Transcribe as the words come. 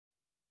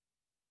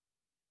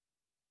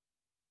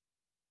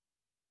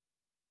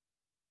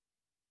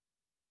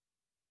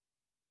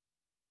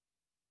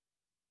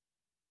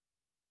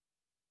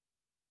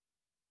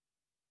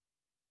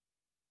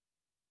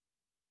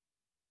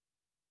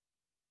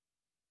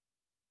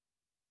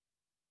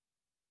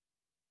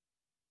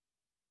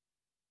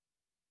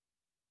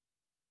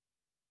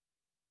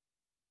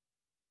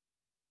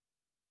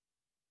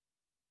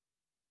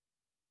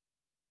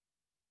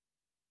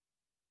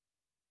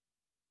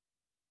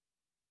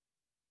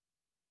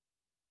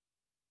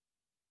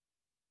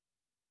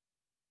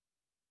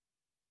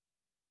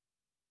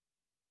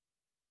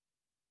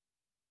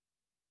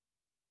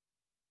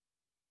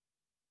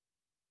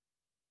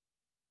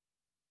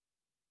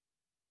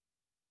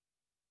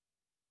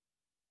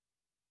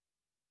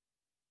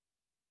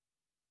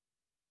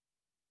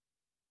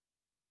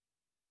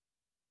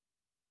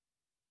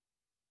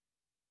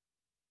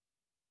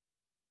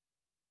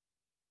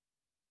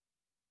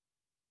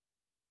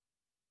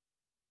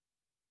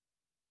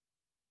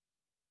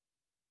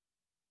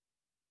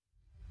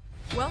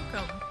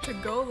Welcome to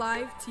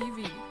Golive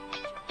TV,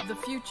 the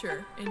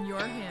future in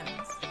your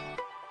hands.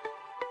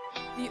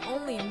 The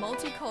only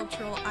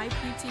multicultural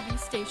IPTV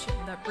station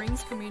that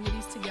brings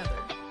communities together.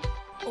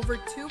 Over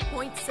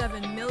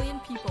 2.7 million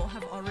people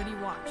have already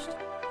watched.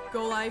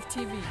 Golive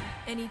TV,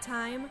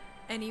 anytime,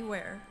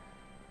 anywhere.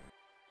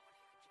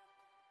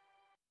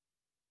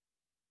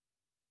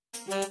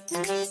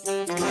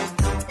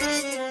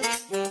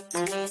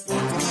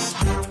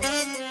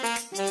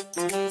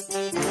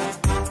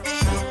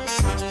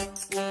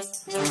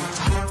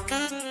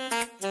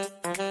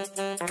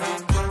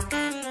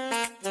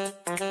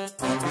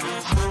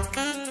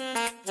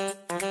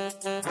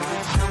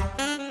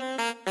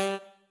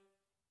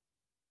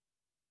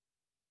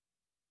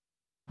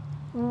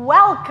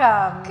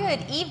 Welcome. Good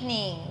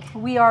evening.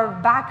 We are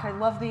back. I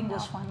love the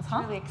English ones,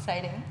 huh? Really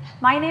exciting.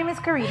 My name is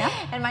Karina.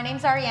 And my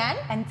name's Ariane.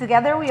 And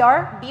together we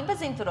are...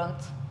 Bimbas in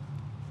Toronto.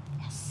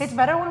 Yes. It's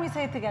better when we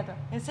say it together.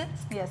 Is it?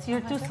 Yes,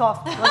 you're too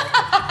soft.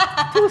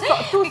 Too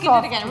soft. We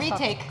can do it again.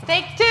 Retake.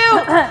 Take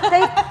two.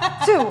 Take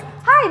two.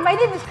 Hi, my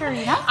name is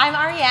Karina. I'm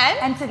Ariane.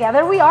 And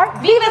together we are...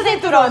 Bimbas in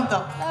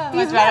Toronto.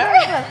 Much better.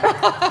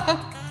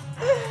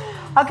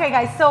 Okay,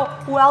 guys, so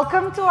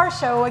welcome to our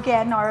show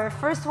again, our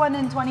first one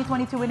in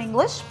 2022 in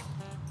English.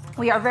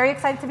 We are very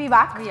excited to be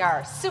back. We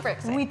are super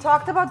excited. We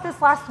talked about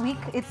this last week.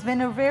 It's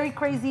been a very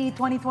crazy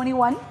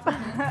 2021.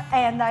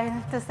 And I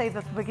have to say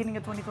that the beginning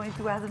of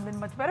 2022 hasn't been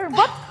much better,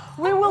 but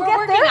we will get there.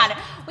 We're working on it.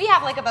 We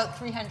have like about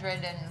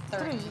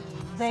 330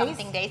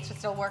 something days to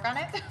still work on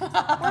it.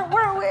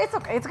 It's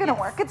okay. It's going to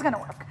work. It's going to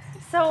work.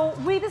 So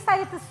we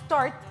decided to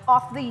start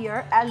off the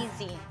year as...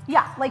 Easy.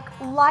 Yeah, like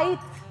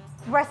light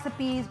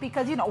recipes,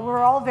 because you know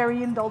we're all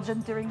very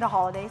indulgent during the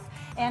holidays,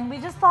 and we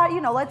just thought, you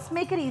know, let's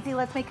make it easy,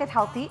 let's make it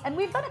healthy, and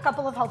we've done a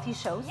couple of healthy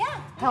shows. Yeah,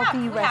 healthy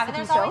we recipe have. And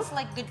there's shows. always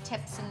like good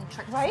tips and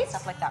tricks and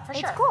stuff like that. For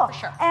sure. It's cool. For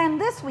sure. And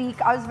this week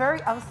I was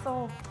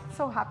so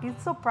happy,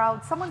 so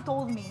proud. Someone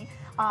told me,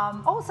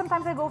 oh,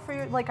 sometimes I go for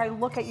your, like I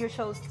look at your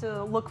shows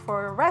to look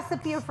for a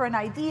recipe or for an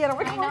idea, and I'm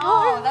like, I oh know,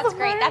 God, that's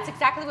great. That's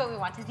exactly what we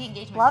want, is the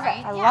engagement, love right?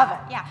 it. I love it.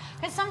 Yeah,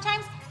 because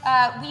sometimes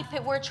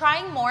we're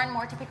trying more and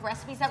more to pick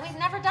recipes that we've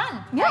never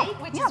done, Yeah, right?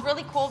 Which is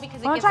really cool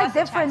because it gives try us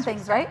different a chance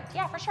things, to right?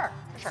 Yeah, for sure.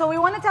 So we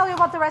want to tell you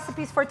about the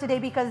recipes for today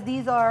because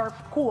these are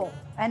cool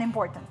and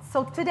important.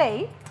 So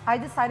today I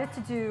decided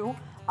to do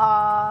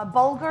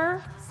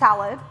bulgur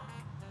salad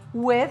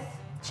with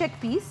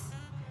chickpeas.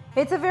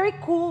 It's a very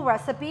cool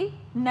recipe.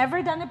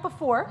 Never done it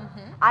before.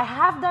 I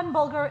have done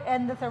bulgur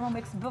and the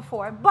Thermomix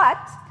before, but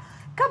a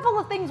couple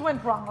of things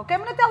went wrong. Okay,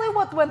 I'm going to tell you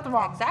what went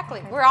wrong. Exactly.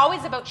 Okay. We're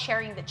always about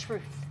sharing the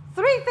truth.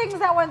 3 things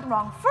that went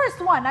wrong.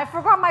 First one, I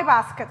forgot my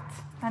basket.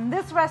 And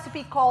this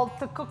recipe called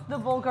to cook the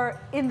bulgur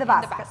in the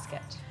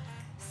basket.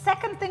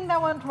 Second thing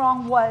that went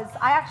wrong was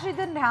I actually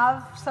didn't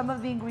have some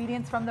of the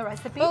ingredients from the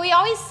recipe. But we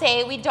always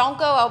say we don't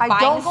go out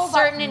buying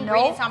certain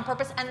ingredients on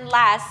purpose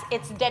unless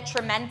it's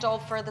detrimental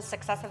for the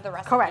success of the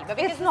recipe. Correct. But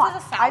because it's not.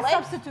 This is a salad, I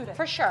substituted.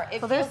 For sure.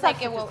 It feels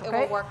like it will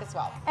work as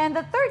well. And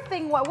the third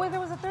thing, there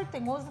was a third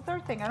thing. What was the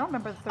third thing? I don't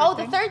remember the third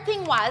thing. The third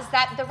thing was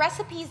that the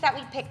recipes that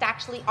we picked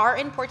actually are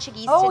in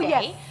Portuguese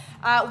today. Yes.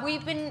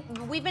 We've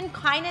been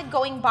kind of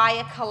going by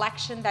a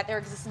collection that there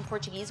exists in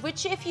Portuguese,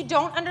 which if you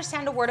don't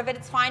understand a word of it,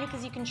 it's fine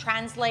because you can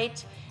translate.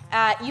 The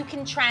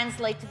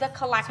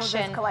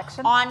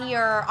collection, on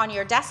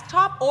your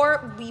desktop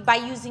or by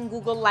using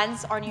Google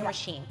Lens on your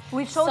machine.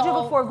 We've showed you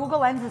before. Google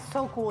Lens is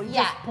so cool. You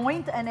just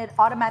point and it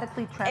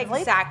automatically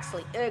translates.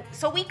 Exactly.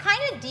 So we kind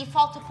of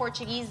default to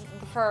Portuguese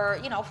for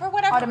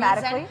whatever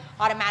reason.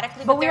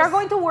 Automatically. But we are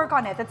going to work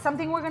on it. It's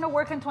something we're going to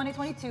work in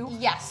 2022.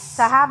 Yes.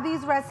 To have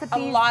these recipes.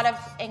 A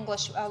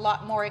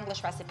lot more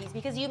English recipes,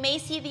 because you may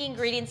see the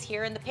ingredients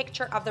here in the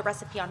picture of the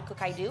recipe on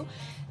Cook I Do.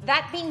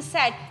 That being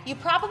said, you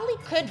probably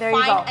could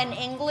find an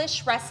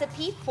English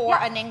recipe for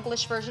an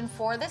English version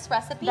for this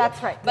recipe.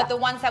 That's right. But the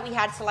ones that we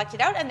had selected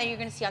out, and then you're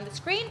going to see on the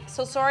screen.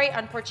 So sorry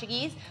on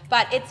Portuguese,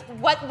 but it's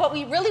what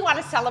we really want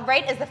to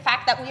celebrate is the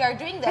fact that we are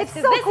doing this,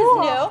 because this is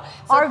new. So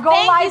our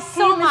thank you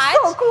so much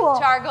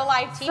to our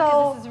Golive team,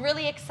 because this is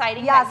really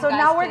exciting. Yeah. So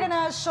now we're going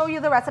to show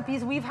you the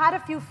recipes. We've had a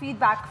few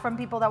feedback from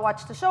people that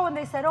watched the show, and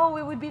they said, "Oh,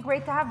 it would be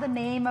great to have the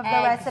name of the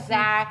recipe,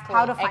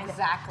 how to find it."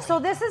 So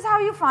this is how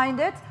you find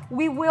it.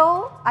 We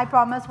will, I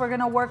promise, we're going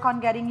to work on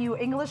getting you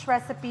English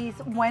recipes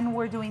when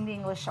we're doing the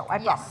English show. I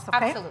promise,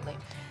 okay? Absolutely.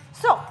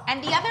 So,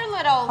 and the other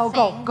little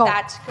thing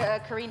that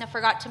Karina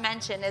forgot to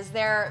mention is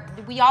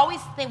we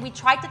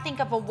try to think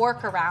of a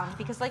workaround,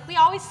 because like we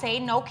always say,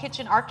 our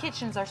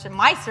kitchens are,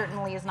 mine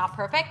certainly is not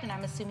perfect, and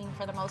I'm assuming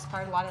for the most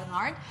part a lot of them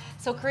aren't.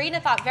 So Karina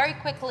thought very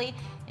quickly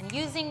in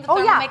using the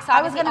Thermomix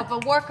of a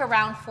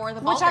workaround for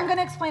the bulgur. Which I'm going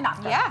to explain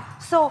after. Yeah.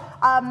 So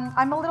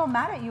I'm a little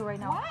mad at you right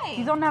now. Why?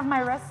 You don't have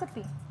my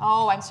recipe.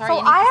 Oh, I'm sorry. So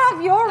I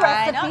have your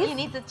recipe. I know, you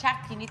need to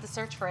check, you need to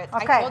search for it.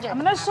 Okay, I told you. I'm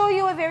going to show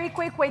you a very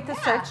quick way to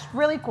search.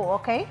 Really cool,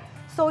 okay?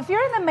 So if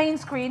you're in the main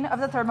screen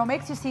of the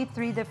Thermomix, you see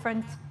 3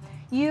 different,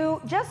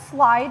 you just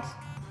slide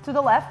to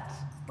the left,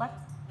 right,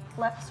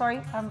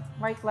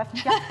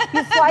 left, yeah.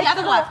 You slide the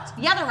other left,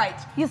 the other right.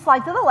 You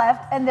slide to the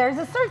left, and there's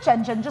a search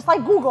engine, just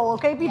like Google,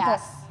 okay, people?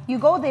 Yes. You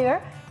go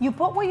there, you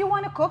put what you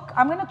want to cook.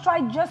 I'm gonna try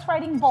just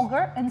writing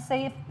bulgur and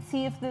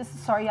see if this,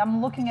 sorry,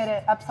 I'm looking at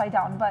it upside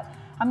down, but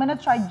I'm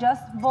gonna try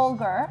just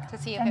bulgur to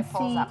see if it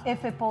pulls up.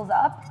 If it pulls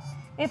up.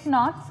 If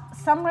not,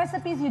 some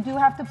recipes you do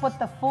have to put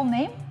the full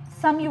name,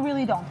 some you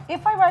really don't.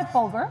 If I write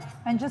bulgur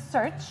and just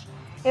search,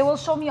 it will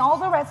show me all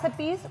the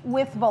recipes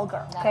with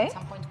bulgur, okay? At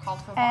some point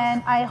called for bulgur.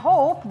 And I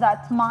hope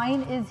that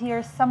mine is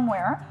here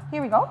somewhere.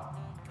 Here we go.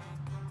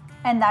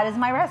 And that is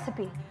my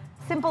recipe.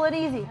 Simple and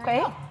easy,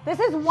 okay? This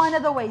is one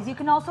of the ways. You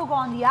can also go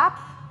on the app,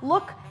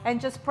 look,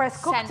 and just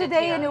press cook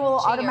today and it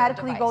will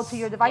automatically go to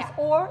your device.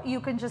 Yeah. Or you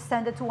can just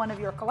send it to one of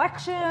your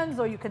collections,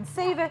 or you can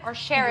save it. Or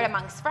share it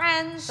amongst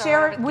friends.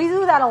 Share it. We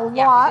do that a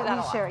lot.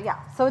 We share it, yeah.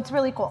 So it's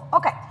really cool.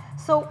 Okay,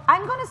 so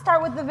I'm gonna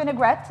start with the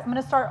vinaigrette. I'm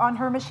gonna start on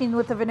her machine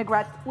with the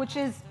vinaigrette, which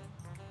is,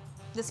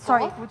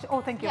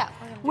 oh, thank you. Yeah,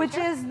 which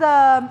is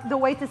the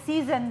way to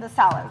season the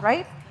salad,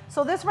 right?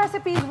 So this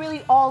recipe is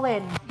really all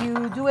in.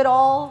 You do it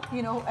all,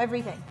 you know,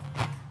 everything.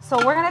 So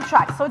we're gonna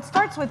try. So it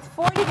starts with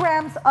 40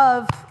 grams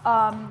of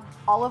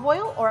olive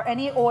oil, or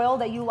any oil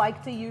that you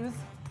like to use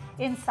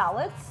in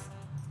salads.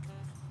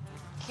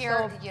 Here,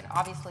 so, you know,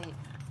 obviously,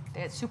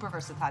 it's super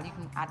versatile. You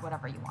can add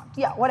whatever you want.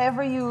 Yeah,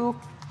 whatever you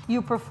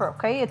prefer,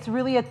 okay? It's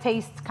really a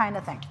taste kind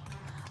of thing.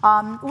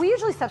 We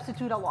usually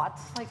substitute a lot.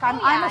 Like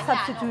I'm a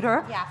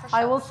substituter. Yeah, for sure.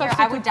 I will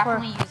substitute. I would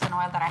definitely use an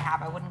oil that I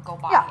have. I wouldn't go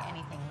buy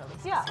anything really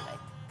specific.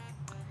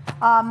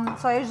 Yeah.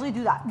 So I usually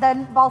do that.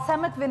 Then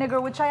balsamic vinegar,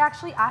 which I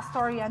actually asked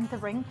Oriane to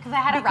bring. Because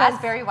I had a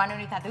raspberry one and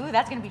we thought, ooh,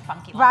 that's going to be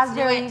funky.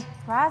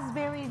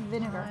 Raspberry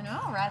vinegar. I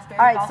know,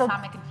 raspberry,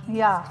 balsamic infused.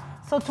 Yeah.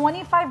 So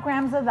 25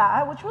 grams of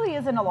that, which really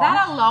isn't a lot.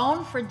 That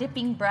alone for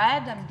dipping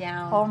bread, I'm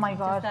down. Oh my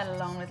God. Just that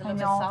alone with a little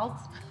bit of salt.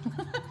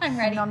 I'm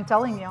ready. I'm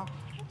telling you.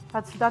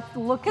 That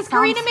look. Because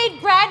Karina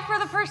made bread for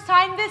the first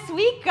time this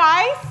week,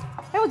 guys.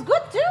 It was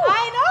good too.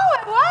 I know,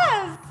 it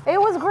was. It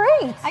was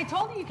great. I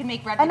told you you can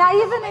make bread. And I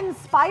even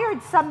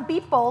inspired some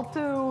people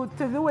to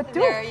do it too.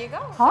 There you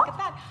go. Look at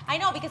that. I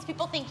know, because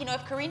people think, you know,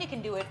 if Karina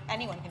can do it,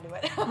 anyone can do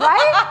it.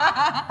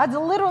 Right? That's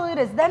literally it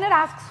is. Then it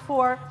asks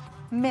for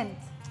mint,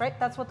 right?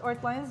 That's what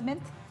Ortline is,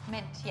 mint?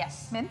 Mint,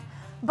 yes. Mint.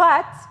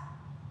 But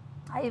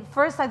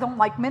first, I don't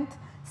like mint.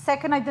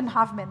 Second, I didn't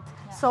have mint.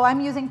 Yeah. So I'm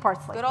using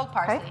parsley. Good old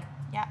parsley. Okay?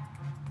 Yeah.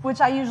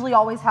 Which I usually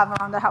always have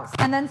around the house.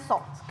 And then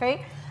salt,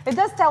 okay? It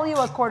does tell you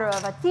 1/4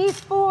 of a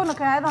teaspoon.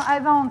 Okay, I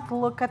don't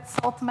look at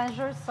salt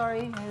measures.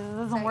 Sorry, it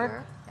doesn't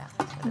work. Yeah.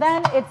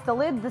 Then it's the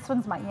lid. This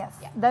one's mine. Yes.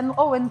 Yeah. Then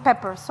and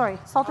pepper. Sorry,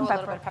 salt and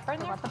pepper. A little bit of pepper in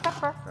there. The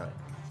pepper.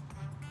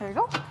 There you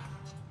go.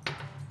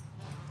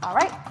 All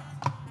right.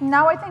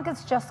 Now I think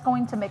it's just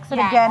going to mix it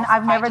again.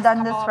 I've never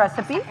done this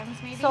recipe,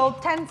 so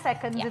 10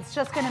 seconds. Yeah. It's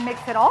just going to mix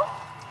it all.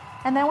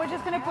 And then we're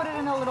just going to put it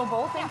in a little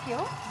bowl. Thank you.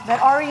 That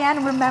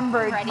Oriane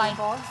remembered my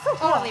bowl. So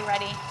cool. Totally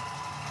ready.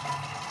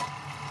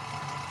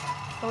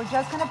 So we're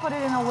just going to put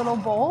it in a little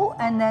bowl,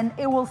 and then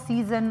it will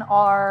season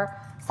our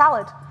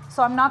salad.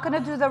 So I'm not going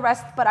to do the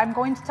rest, but I'm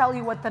going to tell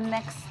you what the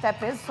next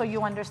step is so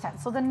you understand.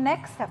 So the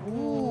next step,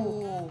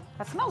 ooh,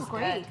 that smells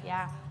great. Good.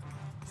 Yeah.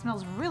 It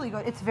smells really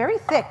good. It's very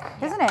thick,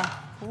 isn't it?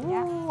 Ooh,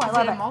 yeah. I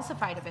love it.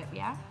 Emulsified a bit,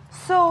 yeah.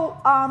 So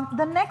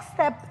the next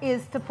step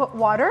is to put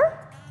water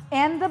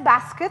and the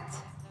basket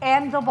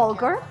and the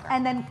bulgur,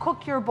 and then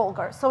cook your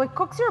bulgur. So it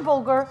cooks your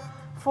bulgur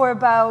for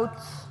about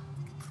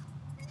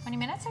 20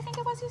 minutes, I think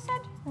it was, you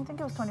said? I think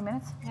it was 20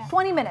 minutes. Yeah.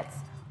 20 minutes.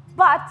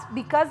 But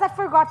because I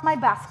forgot my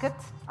basket,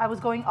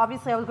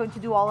 obviously I was going to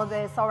do all of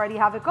this, already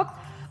have it cooked.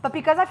 But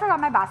because I forgot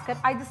my basket,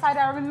 I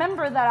decided, I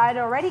remember that I'd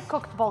already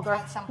cooked bulgur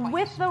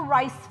with the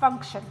rice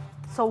function.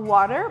 So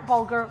water,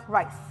 bulgur,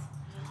 rice.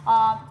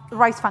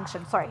 Rice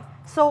function, sorry.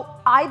 So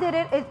I did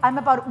it. I'm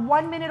about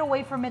 1 minute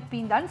away from it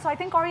being done. So I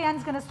think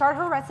Oriane's going to start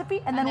her recipe,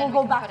 and then we'll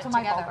go back to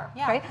my bulgur.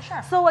 Yeah, okay?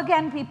 Sure. So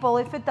again, people,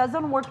 if it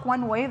doesn't work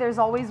one way, there's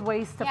always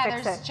ways to fix it.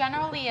 Yeah, there's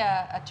generally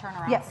a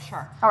turnaround for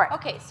sure. All right.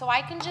 Okay, so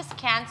I can just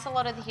cancel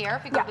out of here.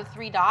 If we go to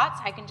 3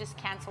 dots, I can just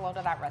cancel out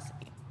of that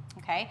recipe.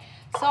 Okay,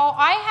 so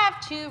I have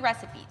 2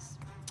 recipes.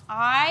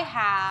 I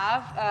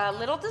have a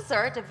little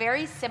dessert, a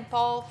very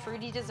simple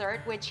fruity dessert,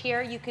 which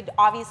here you could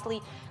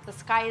obviously, the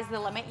sky is the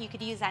limit. You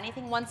could use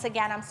anything. Once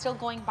again, I'm still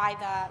going by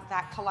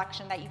that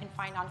collection that you can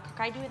find on Cook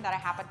I Do, and that I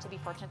happen to be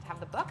fortunate to have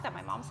the book that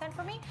my mom sent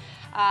for me.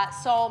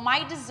 So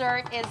my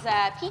dessert is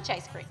peach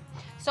ice cream.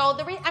 So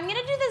I'm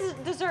going to do this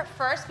dessert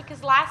first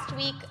because last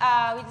week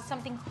we did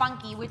something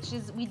funky, which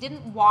is we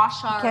didn't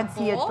wash our bowl. You can't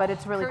see it, but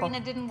it's really cool.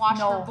 Karina didn't wash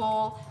her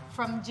bowl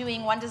from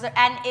doing one dessert,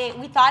 and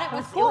we thought it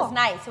was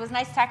nice. It was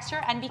nice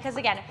texture, and because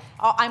again,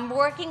 I'm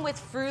working with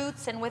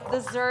fruits and with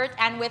dessert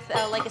and with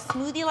like a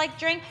smoothie-like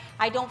drink,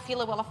 I don't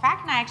feel it will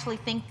affect, and I actually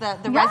think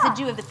the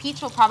residue of the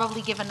peach will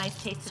probably give a nice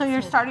taste. So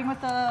you're starting with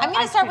the I'm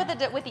going to start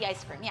with the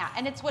ice cream, yeah,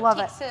 and it's what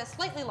takes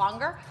slightly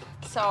longer.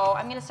 So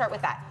I'm going to start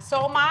with that.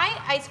 So my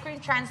ice cream,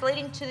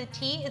 translating to the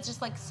T, is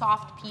just like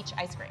soft peach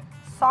ice cream.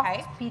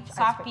 Soft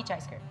peach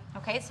ice cream.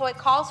 Okay, so it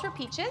calls for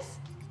peaches.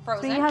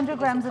 Frozen. 300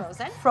 grams of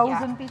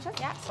frozen peaches.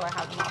 Yeah, so I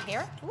have them all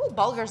here. Ooh,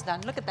 bulgur's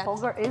done. Look at that.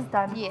 Bulgur is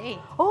done. Yay.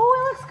 Oh,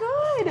 it looks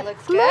good. It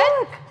looks good.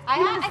 Look.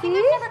 I think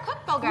I've never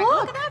cooked bulgur.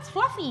 Look at that, it's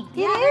fluffy.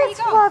 It is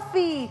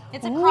fluffy.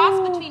 It's a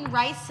cross between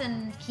rice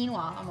and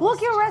quinoa almost.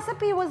 Look, your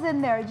recipe was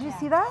in there. Did you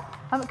see that?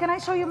 Can I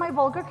show you my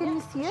bulgur? Can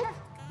you see it?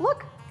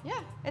 Look. Yeah,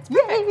 it's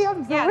perfect. Yay,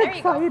 I'm so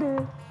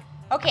excited.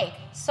 Okay,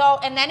 so,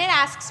 and then it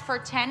asks for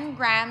 10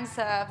 grams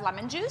of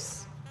lemon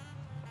juice,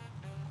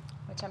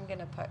 which I'm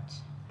gonna put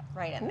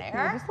right in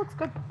there. This looks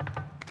good.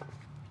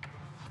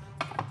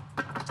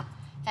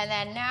 And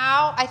then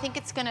now I think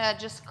it's gonna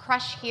just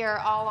crush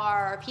here all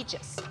our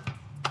peaches.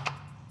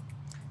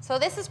 So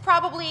this is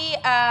probably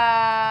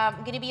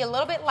gonna be a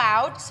little bit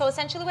loud. So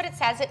essentially what it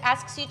says, it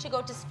asks you to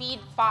go to speed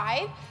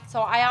 5.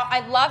 So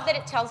I love that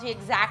it tells you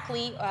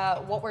exactly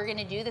what we're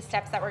gonna do, the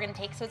steps that we're gonna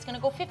take. So it's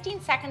gonna go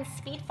 15 seconds,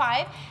 speed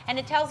 5, and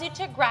it tells you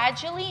to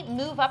gradually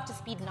move up to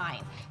speed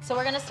 9. So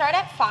we're gonna start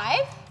at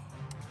 5,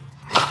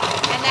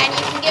 and then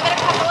you can give it a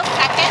couple of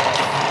seconds,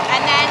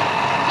 and then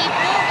keep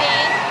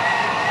moving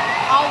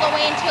all the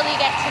way until you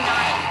get to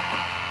 9.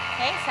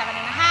 Okay,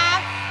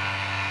 7.5,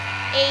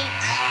 8,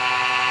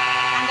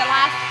 and the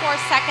last 4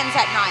 seconds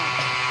at 9.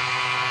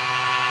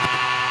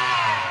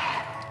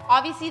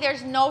 Obviously,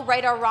 there's no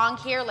right or wrong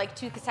here, like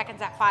 2 seconds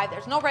at 5.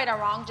 There's no right or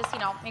wrong. Just,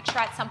 make sure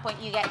at some point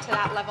you get to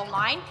that level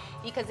 9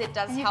 because it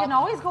does help. You can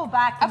always go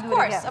back and do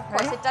it again. Of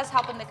course, it does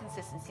help in the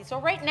consistency. So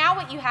right now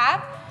what you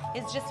have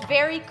is just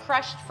very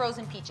crushed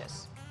frozen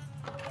peaches.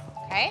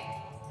 Okay?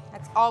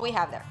 That's all we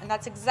have there. And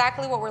that's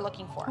exactly what we're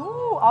looking for.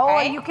 Ooh,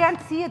 oh, you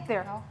can't see it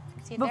there. No,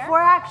 see it Before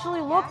there? I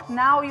actually look,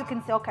 now you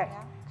can see, okay.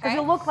 Because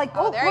you look like,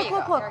 look.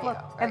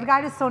 And the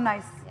guy is so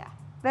nice. Yeah.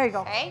 There you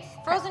go. Okay,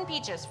 frozen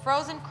peaches,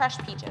 frozen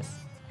crushed peaches.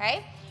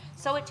 Okay,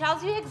 so it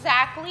tells you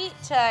exactly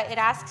it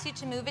asks you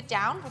to move it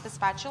down with a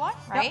spatula,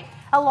 right? Yep.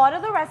 A lot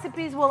of the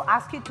recipes will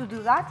ask you to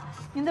do that.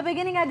 In the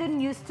beginning, I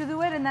didn't used to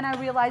do it, and then I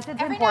realized it's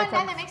important. Every now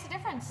and then it makes a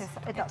difference. Yes,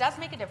 it does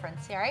make a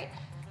difference, all right?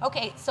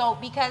 Okay, so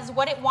because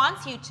what it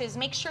wants you to is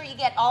make sure you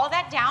get all of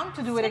that down.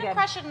 To do it again. It's gonna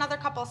crush it another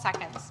couple of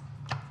seconds.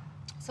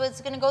 So it's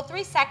gonna go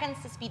 3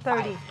 seconds to speed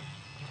 30. 5.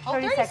 Oh,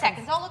 30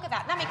 seconds. Oh, look at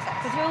that. That makes sense.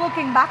 Because you're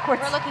looking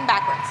backwards. We're looking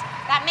backwards.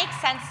 That makes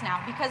sense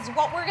now because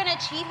what we're going to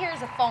achieve here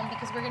is a foam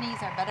because we're going to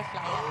use our butterfly.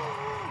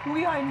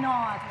 We are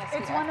not.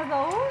 Yes, it's one of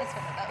those? It's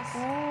one of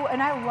those. Ooh, and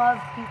I love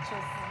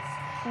peaches.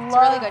 It's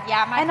really good.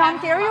 Yeah, my and family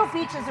Ontario loves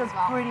peaches are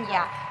well. pretty good.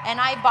 Yeah, and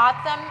I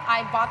bought them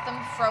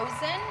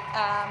frozen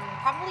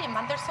probably a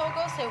month or so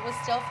ago, so it was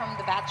still from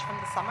the batch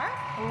from the summer.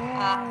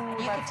 Ooh,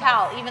 you could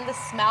tell, even the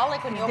smell,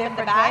 like when you open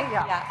the bag.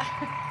 Right? Yeah.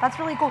 That's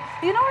really cool.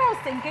 You know what I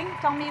was thinking?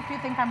 Tell me if you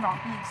think I'm wrong.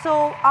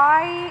 So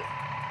I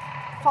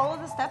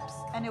followed the steps,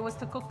 and it was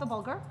to cook the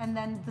bulgur, and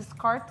then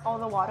discard all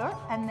the water,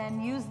 and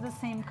then use the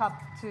same cup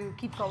to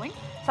keep going.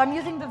 So I'm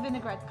using the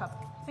vinaigrette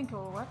cup. I think it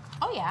will work.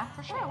 Oh yeah,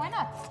 for sure. Why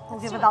not?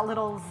 We'll give it that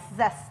little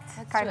zest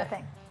kind of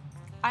thing.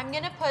 I'm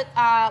gonna put,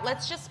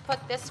 let's just put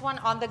this one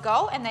on the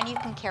go and then you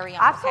can carry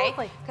on,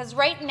 Absolutely. okay? Because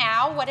right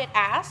now what it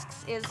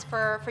asks is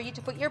for you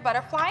to put your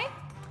butterfly.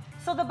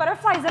 So the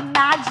butterfly is a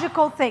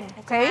magical thing,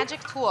 okay? It's a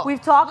magic tool.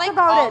 We've talked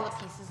about all it.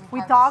 The pieces and we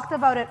parts. talked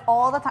about it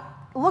all the time.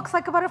 It looks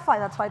like a butterfly,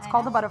 that's why it's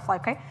called a butterfly,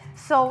 okay?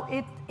 So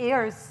it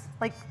airs,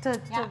 like to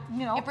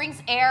it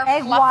brings air,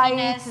 egg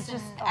fluffiness, whites,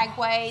 and egg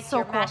whites, so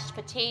your cool. mashed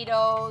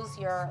potatoes,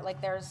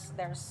 there's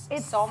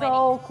it's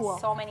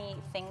so many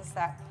things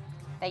that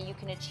you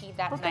can achieve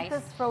that Look nice.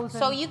 at this frozen.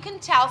 So you can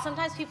tell,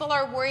 sometimes people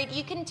are worried,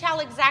 you can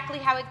tell exactly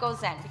how it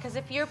goes in, because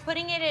if you're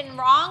putting it in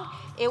wrong,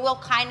 it will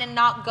kind of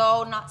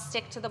not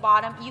stick to the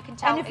bottom. You can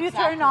tell. And if you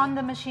turn on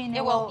the machine,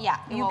 it will,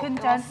 you can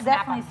snap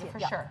definitely see it, it. for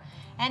Yeah. sure.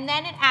 And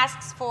then it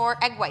asks for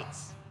egg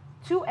whites.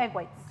 2 egg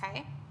whites.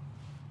 Okay.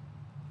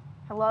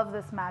 I love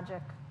this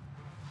magic.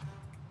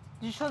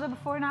 Did you show the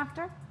before and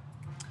after?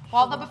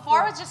 Well, the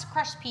before was just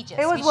crushed peaches.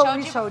 It was what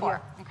we showed you.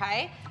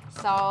 Okay.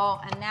 So,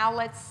 and now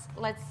let's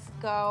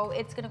go.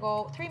 It's gonna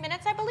go 3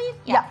 minutes, I believe.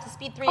 Yeah. To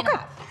speed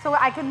 3.5. So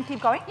I can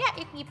keep going? Yeah,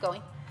 you can keep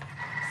going.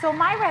 So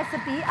my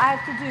recipe, I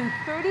have to do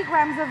 30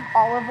 grams of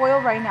olive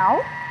oil right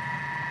now.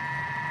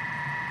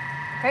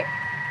 Okay.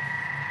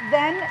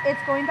 Then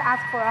it's going to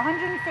ask for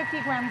 150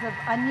 grams of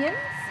onions.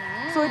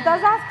 So it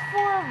does ask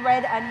for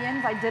red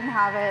onions. I didn't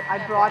have it.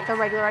 I brought the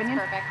regular onions.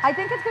 Perfect. I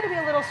think it's going to be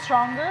a little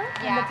stronger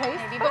in the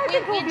taste. Maybe, but I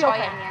think we it will be enjoy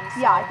okay. onions.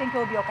 Yeah, I think it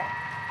will be okay.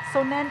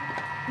 So then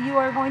you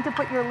are going to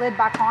put your lid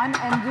back on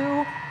and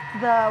do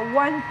the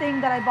one thing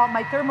that I bought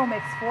my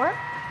Thermomix for,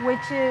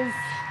 which is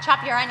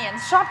chop your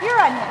onions. Chop your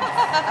onions.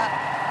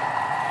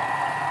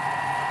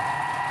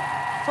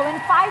 So in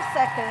 5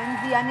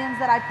 seconds, the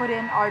onions that I put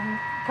in are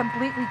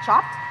completely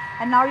chopped.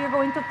 And now you're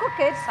going to cook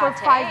it for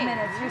 5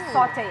 minutes. You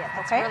saute it,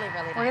 okay? That's really,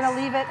 really nice. We're going to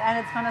leave it and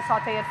it's going to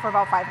saute it for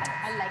about 5 minutes.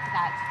 I like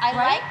that. I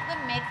like the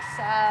mix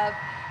of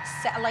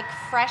like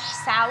fresh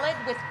salad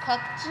with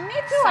cooked. Me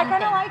too. I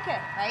kind of like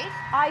it. Right?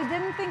 I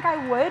didn't think I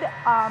would,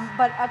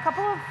 but a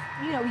couple of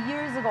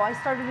years ago, I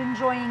started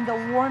enjoying the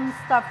warm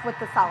stuff with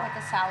the salad.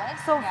 With the salad.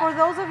 So for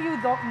those of you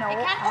who don't know,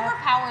 it can't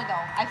overpower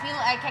though. I feel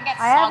I can get.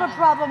 I have a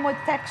problem with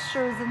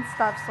textures and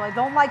stuff, so I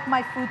don't like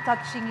my food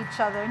touching each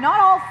other.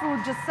 Not all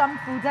food, just some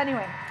foods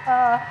anyway.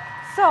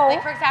 So,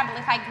 like for example,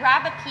 if I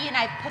grab a pea and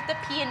I put the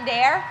pea in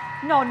there.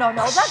 No,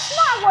 that's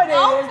not what it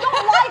is.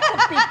 Don't lie to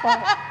people.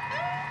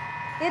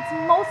 It's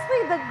mostly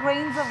the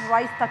grains of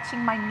rice touching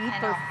my meat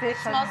or fish.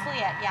 It's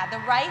mostly it. Yeah, the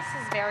rice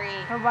is very.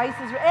 The rice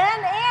is,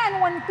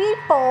 and when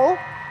people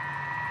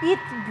eat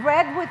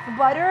bread with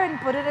butter and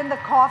put it in the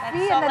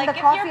coffee, and then the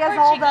coffee has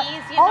all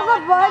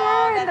the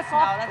butter in the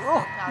coffee.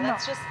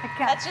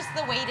 That's just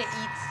the way to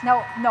eat.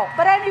 No.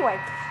 But anyway,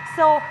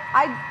 so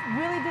I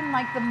really didn't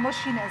like the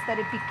mushiness that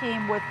it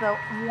became with the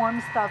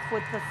warm stuff,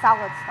 with the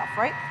salad stuff,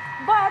 right?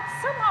 But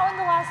somehow in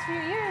the last few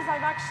years,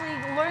 I've actually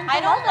learned to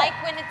I don't love like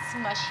when it's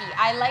mushy.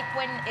 I like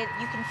when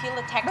you can feel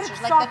the textures,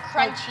 like soft, the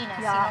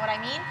crunchiness. yeah. You know what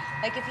I mean?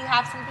 Like if you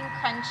have something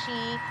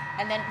crunchy,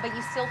 but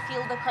you still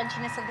feel the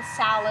crunchiness of the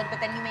salad, but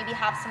then you maybe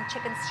have some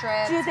chicken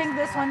strips. Do you think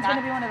this one's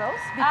going to be one of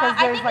those? Because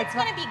I think it's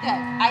going to be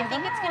good. I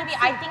think it's going to be.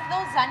 I think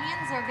those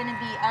onions are going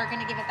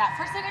to give it that.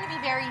 First, they're going to be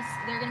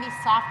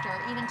softer,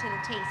 even to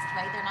the taste,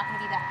 right? They're not going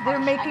to be that. They're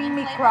making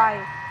me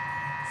cry.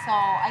 So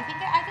I think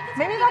it's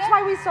maybe that's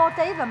why we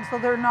saute them, so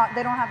they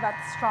don't have that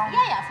strong.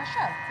 Yeah, for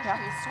sure.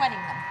 You're sweating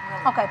them.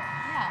 Really. Okay.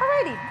 Yeah.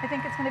 Alrighty. I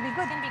think it's going to be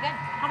good. It's going to be good.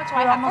 How much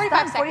do I have?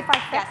 45 seconds.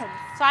 45 seconds.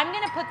 Yes. So I'm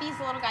going to put these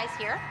little guys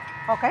here.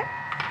 Okay.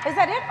 Is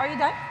that it? Are you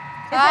done?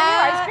 Is that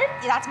your ice cream?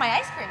 Yeah, that's my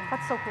ice cream.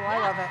 That's so cool.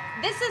 I love it.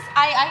 This is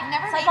I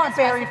never made this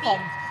berry recipe. foam.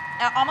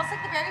 Almost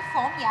like the berry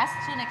foam, yes,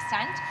 to an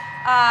extent.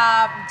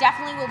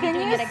 Definitely will be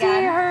doing it again. Can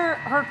you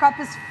see her cup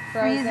is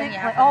freezing?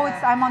 Yeah,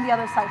 I'm on the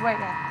other side. Wait.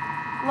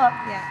 Yeah. Look.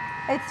 Yeah.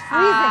 It's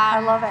freezing. I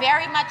love it.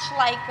 Very much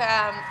like,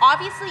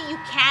 obviously you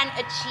can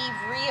achieve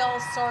real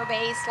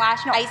sorbet /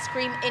 ice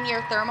cream in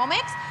your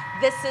Thermomix.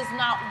 This is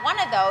not one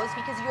of those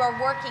because you are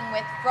working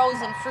with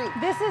frozen fruit.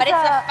 This is but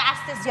it's the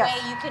fastest way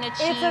you can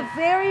achieve. It's a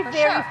very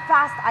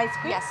fast ice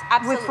cream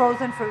with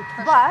frozen fruit.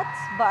 But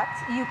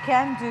you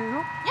can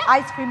do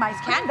ice cream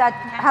that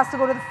has to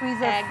go to the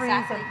freezer,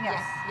 freeze, and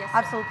yes,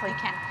 absolutely. You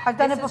can. I've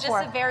done it before. This is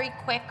just a very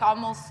quick,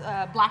 almost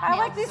blackmail. I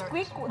like these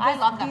quick. I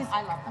love them.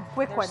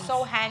 Quick They're ones.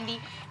 so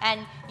handy,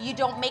 and you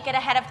don't make it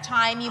ahead of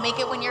time. You make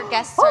it when your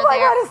guests are there. Oh my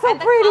God, it's so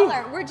pretty. The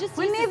color, we're just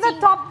we need the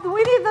top.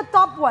 We need the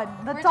top one.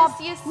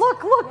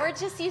 Look. We're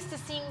just used to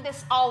seeing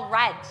this all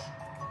red,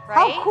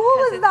 right? How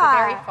cool is it's that? The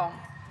berry foam.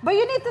 But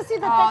you need to see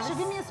the texture.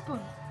 Give me a spoon.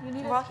 You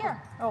need a spoon. Here.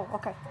 Oh,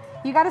 okay.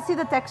 You got to see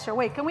the texture.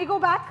 Wait, can we go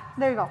back?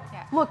 There you go.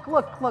 Yeah. Look.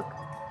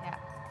 Yeah.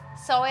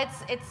 So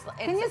it's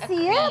can you see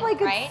cream, it? Like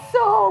right? it's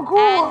so cool.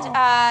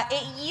 And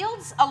it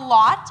yields a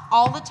lot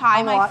all the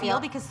time. I feel yeah.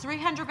 because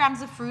 300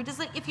 grams of fruit is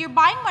like if you're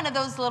buying one of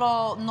those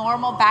little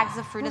normal bags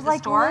of fruit at the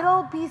store. Like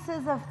little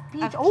pieces of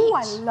peach. Oh,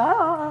 I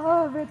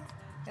love it.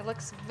 It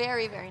looks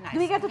very, very nice. Do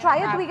we get to try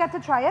it?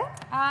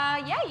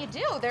 Yeah, you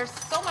do. There's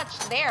so much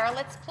there.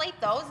 Let's plate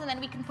those, and then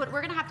we can put.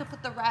 We're gonna have to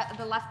put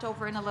the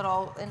leftover in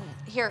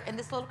in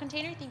this little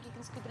container. You think you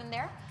can scoop it in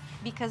there?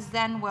 Because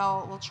then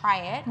we'll try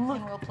it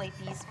and we'll plate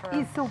these for.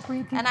 It's so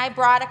pretty. And I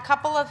brought a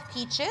couple of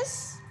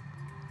peaches.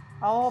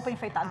 Oh,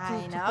 enfeitado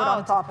I know, to put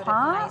on top,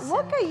 huh? Nice.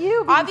 Look at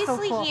you.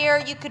 Obviously, so cool. here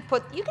you could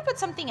put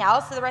something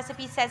else. So the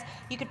recipe says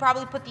you could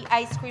probably put the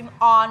ice cream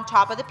on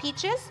top of the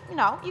peaches.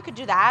 You could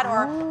do that,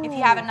 or if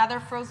you have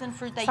another frozen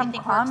fruit that you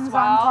think works well,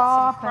 on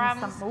top some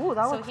crumbs. Ooh,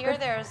 that so looks here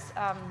good.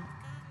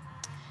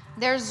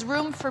 there's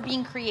room for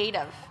being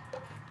creative.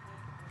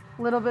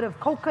 A little bit of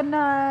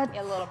coconut.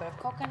 A little bit of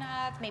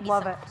coconut, maybe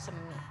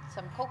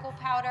some cocoa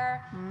powder.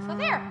 So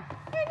there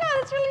you go.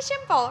 It's really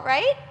simple,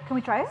 right? Can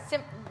we try it?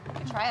 We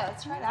can try it.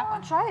 Let's try that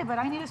one. I'll try it, but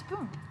I need a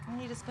spoon. You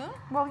need a spoon?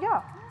 Well,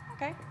 yeah.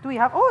 Okay. Do we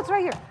have? Oh, it's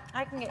right here.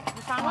 I can get.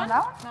 You found one?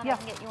 That one? No, yeah. I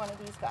can get you one of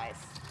these guys.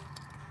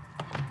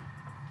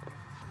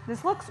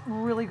 This looks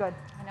really good.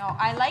 I know.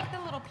 I like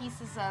the little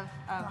pieces of.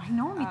 I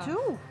know, me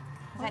too.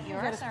 Is that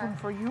yours? Got a spoon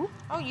for you?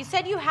 Oh, you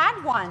said you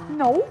had one.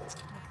 No.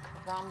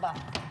 Caramba.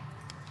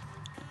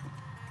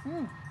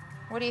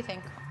 What do you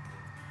think?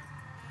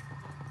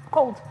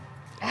 Cold.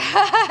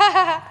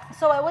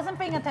 So I wasn't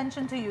paying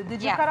attention to you.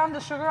 Did you cut on the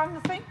sugar on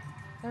the thing?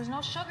 There's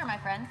no sugar, my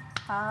friend.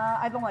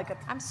 I don't like it.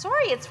 I'm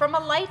sorry, it's from a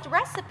light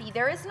recipe.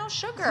 There is no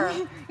sugar.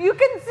 You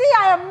can see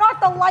I am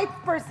not a light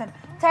person.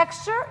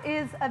 Texture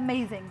is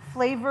amazing.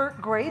 Flavor,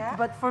 great,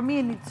 but for me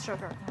it needs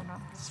sugar.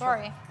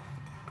 Sorry.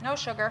 No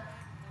sugar.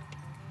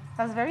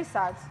 That's very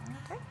sad.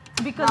 Okay.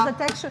 Because the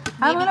texture,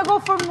 I'm gonna go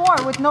for more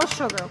with no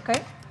sugar,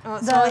 okay?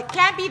 So it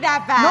can't be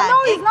that bad. No,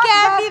 it's not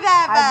can't be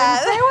that I bad.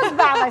 didn't say it was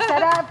bad. I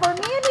said for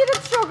me it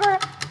needed sugar.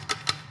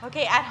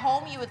 Okay, at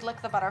home you would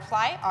lick the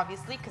butterfly,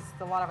 obviously, because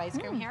there's a lot of ice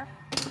cream here.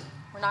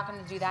 We're not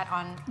going to do that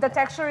on... The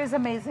texture is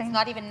amazing. It's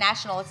not even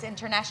national, it's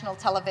international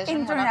television.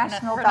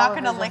 International We're not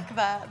going to lick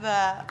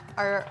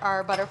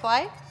our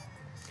butterfly.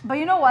 But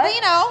you know what?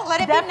 But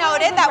let it be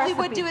noted that we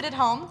would do it at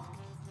home.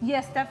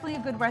 Yes, definitely a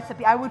good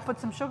recipe. I would put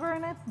some sugar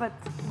in it, but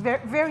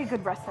very, very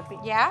good recipe.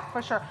 Yeah?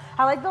 For sure.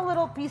 I like the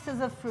little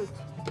pieces of fruit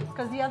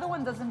because the other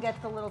one doesn't get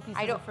the little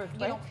pieces of fruit,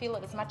 right? You don't feel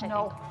it as much, I think.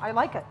 No, I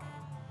like it.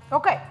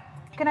 Okay,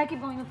 can I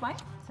keep going with mine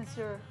since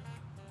you're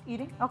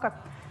eating? Okay.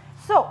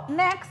 So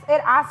next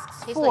it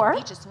asks Tastes for... like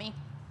peaches to me.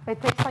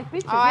 It tastes like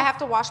peaches. Oh, I have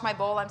to wash my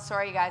bowl. I'm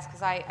sorry, you guys,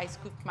 because I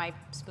scooped my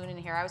spoon in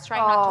here. I was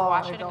trying not to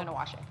wash it. I'm going to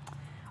wash it.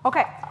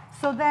 Okay,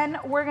 so then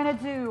we're going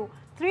to do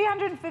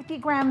 350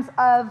 grams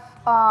of...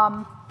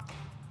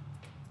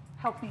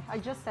 help me, I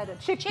just said it.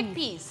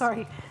 Chickpeas.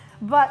 Sorry.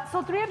 But,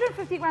 so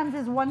 350 grams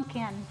is one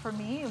can for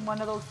me,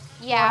 one of those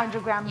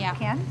 400 gram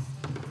cans.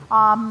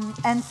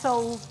 And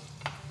so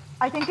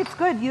I think it's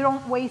good. You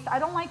don't waste. I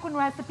don't like when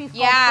recipes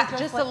call for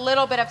just a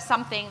little bit of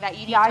something that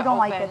you need to I don't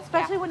like it,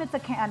 especially when it's a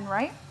can,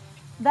 right?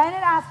 Then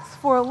it asks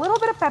for a little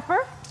bit of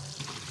pepper.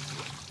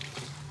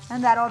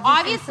 And that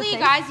obviously,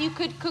 guys, you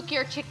could cook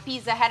your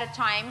chickpeas ahead of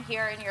time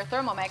here in your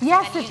Thermomix.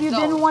 Yes, if you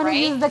didn't want to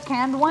use the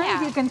canned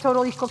ones, you can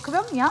totally cook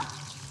them,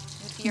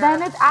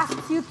 Then it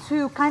asks you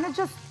to kind of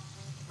just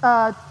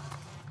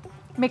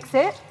mix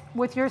it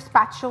with your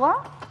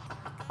spatula.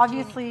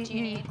 Obviously, do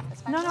you need a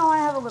spatula? No, I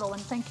have a little one,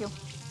 thank you.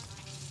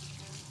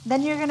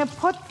 Then you're gonna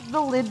put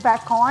the lid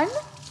back on.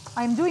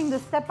 I'm doing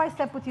this step by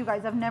step with you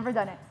guys. I've never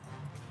done it.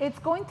 It's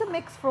going to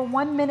mix for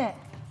 1 minute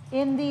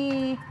in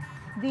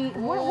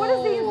what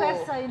is the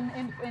inversa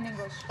in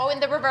English? Oh, in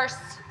the reverse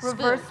spoon.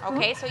 Spoon.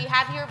 Okay, so you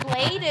have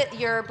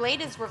your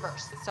blade is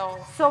reversed. So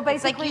basically,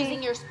 it's like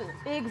using your spoon.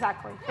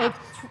 Exactly. It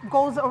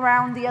goes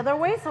around the other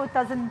way so it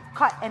doesn't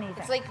cut anything.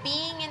 It's like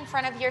being in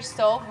front of your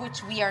stove,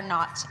 which we are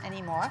not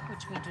anymore,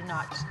 which we do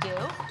not do.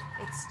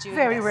 It's doing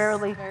very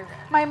rarely.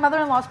 My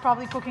mother-in-law's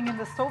probably cooking in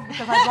the stove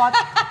because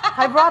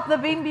I brought the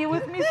Bimbi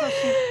with me, so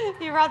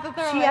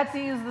she had to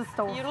use the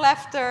stove. You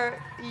left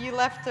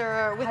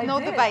her with no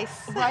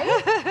device.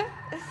 Right?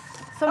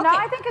 So now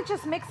I think it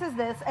just mixes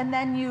this and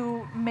then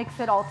you mix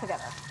it all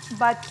together.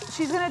 But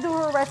she's gonna do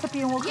her recipe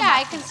and we'll come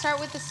back. I can start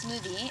with the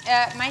smoothie.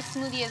 My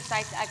smoothie is,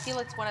 I feel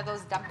it's one of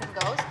those dump and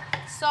goes.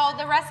 So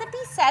the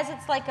recipe says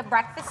it's like a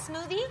breakfast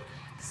smoothie.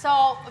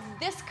 So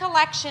this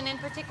collection, in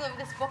particular of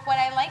this book, what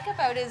I like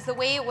about it is the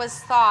way it was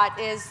thought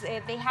is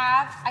they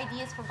have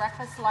ideas for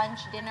breakfast, lunch,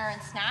 dinner, and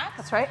snacks.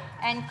 That's right.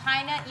 And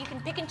kind of, you can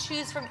pick and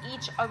choose from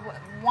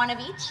one of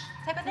each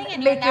type of thing.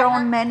 And make your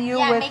own menu.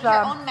 Make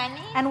your own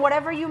menu. And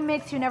whatever you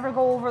mix, you never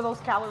go over those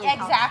calorie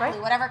counts, exactly. right?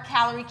 Whatever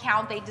calorie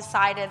count they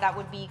decided that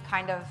would be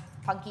kind of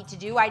funky to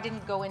do. I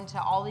didn't go into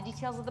all the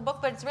details of the book,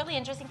 but it's really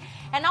interesting.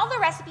 And all the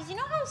recipes, you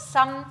know how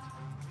some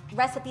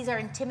recipes are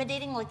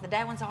intimidating, like the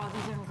dead ones, oh,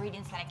 these are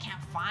ingredients that I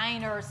can't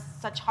find, or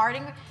such hard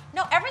ingredients.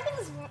 No, everything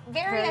is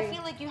very, I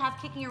feel like you have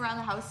kicking around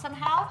the house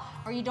somehow,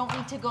 or you don't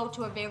need to go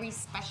to a very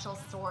special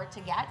store to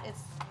get.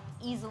 It's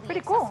easily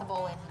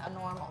accessible in a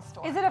normal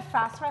store. Is it a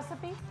fast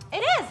recipe? It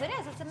is,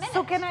 it's a minute.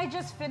 So can I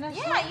just finish?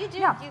 Yeah, you do,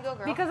 you go,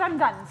 girl. Because I'm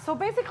done. So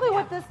basically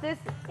with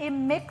it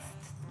mixed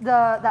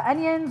the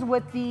onions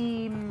with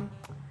the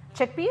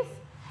chickpeas,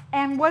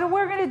 and what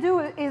we're gonna do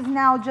is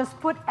now just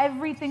put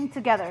everything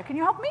together. Can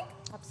you help me?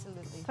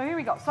 Absolutely. So here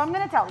we go. So I'm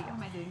going to tell you. What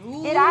am I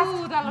doing? It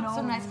asks, that looks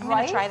so nice. I'm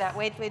going to try that.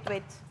 Wait.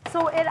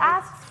 So it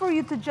asks for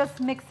you to just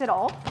mix it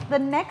all. The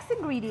next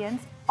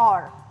ingredients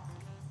are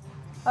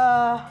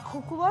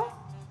rucola.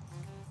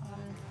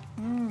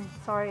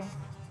 Sorry.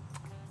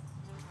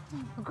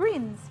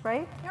 Greens,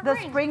 right?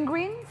 Spring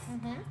greens.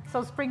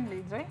 So spring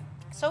greens, right?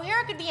 So here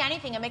it could be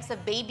anything, a mix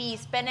of baby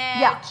spinach.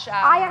 Yeah,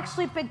 I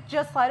actually picked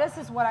just lettuce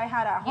is what I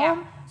had at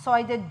home. So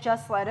I did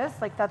just lettuce,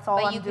 like that's all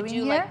I'm doing here. But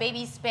you could do like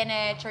baby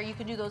spinach, or you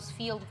could do those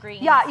field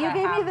greens. Yeah, you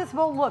gave me this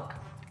bowl, look.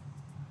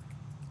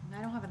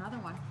 I don't have another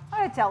one.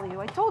 I tell you,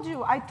 I told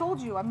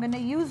you, I'm gonna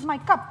use my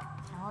cup.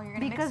 Oh, you're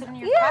gonna mix it in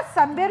your cup? Yes,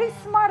 I'm very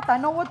smart, I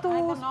know what to...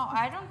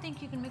 I don't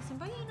think you can mix them,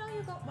 but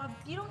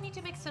you don't need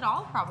to mix it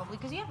all probably,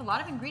 because you have a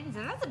lot of ingredients,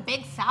 and that's a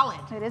big salad.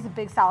 It is a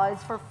big salad,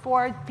 it's for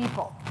 4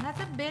 people. And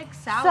that's a big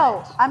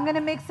salad. So, I'm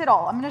gonna mix it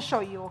all, I'm gonna show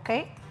you,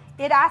 okay?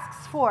 It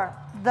asks for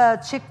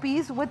the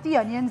chickpeas with the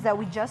onions that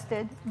we just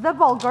did, the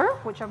bulgur,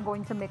 which I'm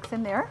going to mix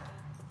in there.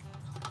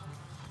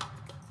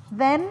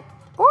 Then,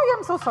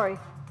 I'm so sorry.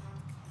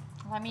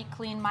 Let me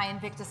clean my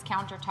Invictus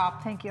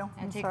countertop. Thank you,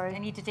 I'm sorry. I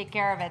need to take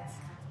care of it.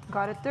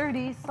 Got it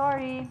dirty,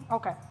 sorry.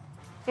 Okay.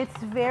 It's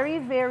very,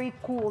 very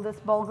cool, this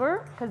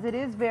bulgur, because it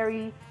is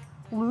very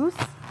loose.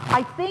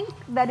 I think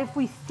that if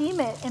we steam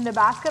it in the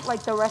basket,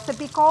 like the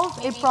recipe calls,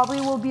 it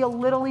probably will be a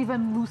little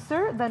even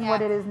looser than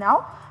what it is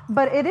now.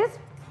 But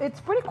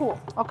it's pretty cool.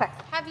 Okay.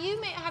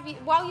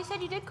 Well, you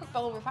said you did cook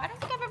bulgur. I don't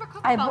think I've ever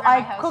cooked bulgur in my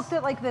house. I cooked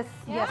it like this,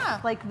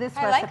 yes, like this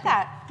recipe. I like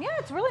that. Yeah,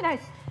 it's really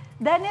nice.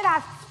 Then it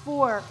asks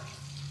for,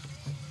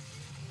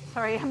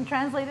 sorry, I'm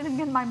translating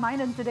in my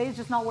mind and today is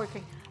just not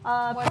working.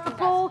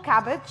 Purple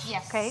cabbage.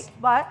 Yes. Okay,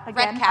 but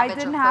again, I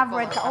didn't have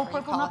red. Oh,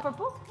 purple, not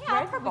purple. Yeah,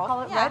 red? purple. We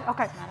call it red.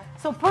 Okay.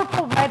 So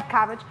purple, red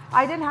cabbage.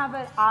 I didn't have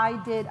it.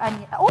 I did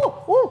onion.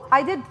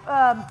 I did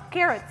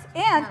carrots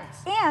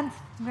and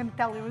I'm gonna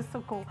tell you, it was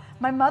so cool.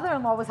 My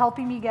mother-in-law was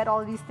helping me get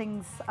all these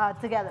things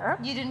together.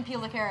 You didn't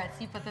peel the carrots,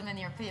 you put them in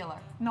your peeler.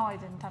 No, I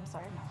didn't. I'm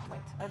sorry. No,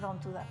 wait, I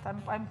don't do that.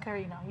 I'm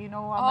Karina. You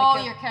know, I'm oh,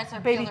 like your carrots are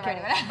baby peeled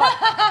already. But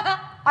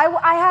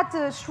I had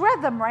to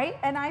shred them, right?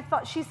 And I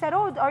thought, she said,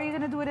 oh, are you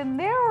gonna do it in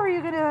there or are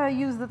you gonna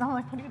use the? I'm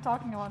like, what are you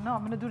talking about? No,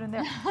 I'm gonna do it in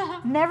there.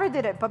 Never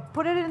did it, but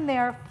put it in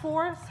there.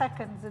 4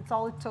 seconds. It's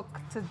all it took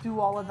to do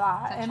all of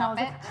that. And I was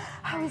like,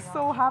 I was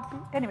so happy.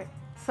 Anyway,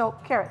 so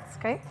carrots,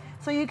 okay?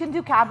 So you can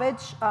do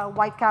cabbage,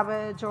 white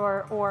cabbage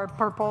or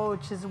purple,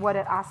 which is what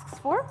it asks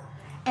for.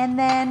 And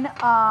then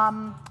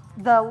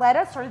the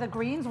lettuce or the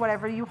greens,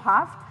 whatever you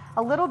have.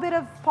 A little bit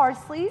of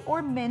parsley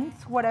or mint,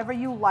 whatever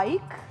you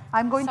like.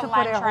 I'm going to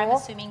put it whole. I'm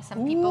assuming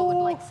some people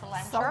would like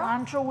cilantro.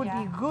 Cilantro would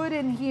be good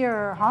in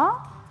here, huh?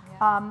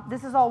 Yeah.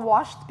 This is all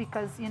washed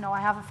because, you know, I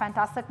have a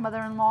fantastic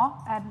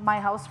mother-in-law at my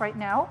house right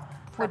now.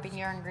 Prepping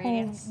your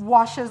ingredients. Who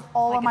washes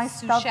all like of my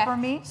stuff for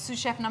me. Sous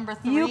chef number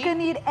 3. You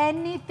can eat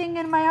anything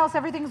in my house.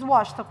 Everything's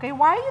washed, okay?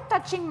 Why are you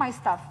touching my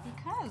stuff?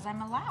 Because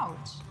I'm allowed.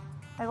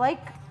 I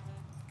like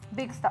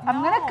big stuff. No.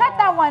 I'm going to cut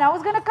that one. I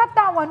was going to cut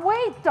that one.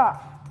 Wait.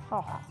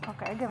 Oh,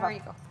 okay. I give up. There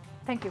you go.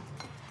 Thank you.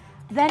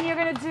 Then you're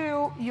going to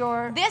do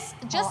your... This,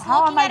 just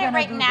looking at it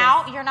right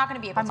now, you're not going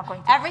to be able I'm to. not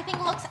going to.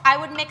 Everything looks, I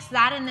would mix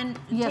that and then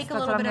Yes, take a that's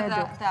little what bit I'm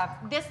of gonna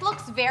the... This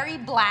looks very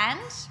bland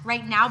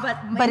right now, but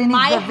it in needs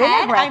my the head,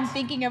 vinaigrette. I'm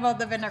thinking about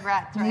the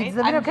vinaigrette, right? Needs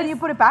the vinegar. Can you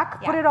put it back?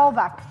 Yeah. Put it all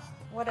back.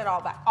 Put it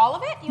all back. All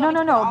of it? You No. want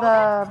me to put all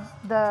of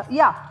it?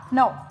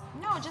 No.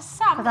 No, just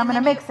some. Because I'm going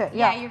to mix it,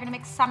 yeah. Yeah, you're going to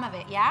mix some of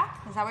it, yeah?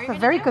 Is that what you're It's going to do? a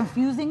very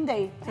confusing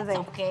day today. It's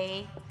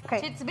okay.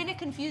 Okay. It's been a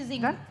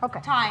confusing Okay.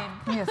 time.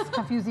 Yes,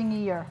 confusing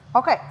year.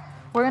 Okay,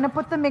 we're going to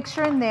put the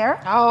mixture in there.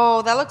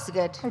 Oh, that looks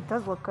good. It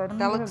does look good. I'm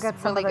That going to looks get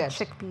some really of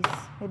the good. chickpeas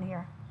in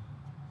here.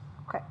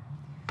 Okay.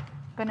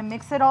 Going to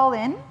mix it all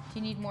in. Do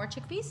you need more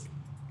chickpeas?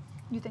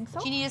 You think so?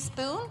 Do you need a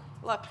spoon?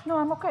 Look. No,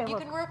 I'm okay. You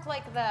Look. can work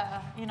like the,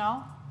 you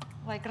know,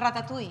 like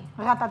ratatouille.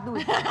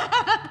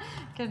 Ratatouille.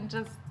 Can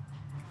just,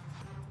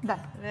 Done.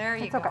 there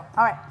you It's go. okay.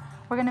 All right.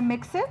 We're going to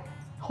mix it.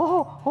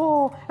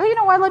 Oh, you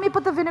know what? Let me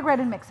put the vinaigrette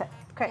and mix it.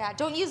 Okay. Yeah,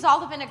 don't use all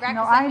the vinaigrette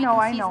No, because then I we know, can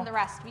I season know. the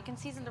rest. We can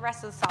season the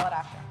rest of the salad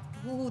after.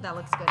 Ooh, that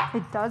looks good.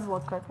 It does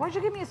look good. Why'd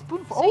you give me a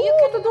spoonful? So you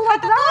can to do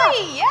like that.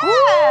 ratatouille,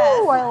 yes.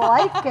 Ooh, I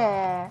like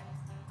it.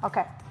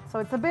 Okay, so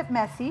it's a bit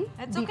messy.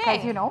 It's because,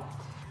 okay. you know,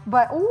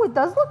 but oh, it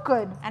does look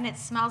good. And it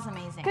smells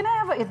amazing. Can I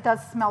have it does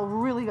smell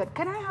really good.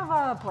 Can I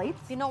have a plate?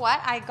 You know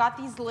what? I got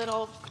these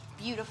little,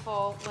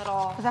 beautiful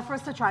little... Is that for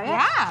us to try it?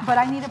 Yeah. But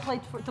I need a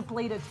plate to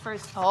plate it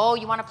first. Oh,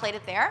 you want to plate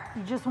it there?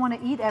 You just want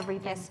to eat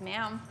everything. Yes,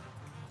 ma'am.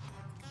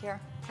 Here,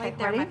 Okay, right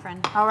there, ready? my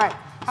friend. All right.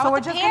 How So about we're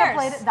the just going to pears?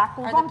 plate it. That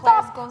goes Or on the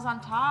pears top. goes on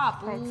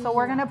top. Okay, so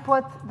we're going to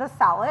put the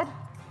salad.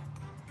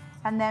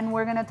 And then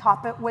we're going to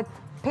top it with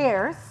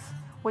pears,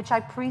 which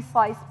I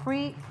pre-sliced,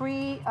 Did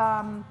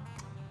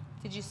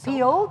you soak?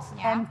 peeled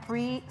Yeah. and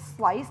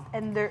pre-sliced,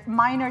 and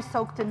mine are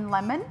soaked in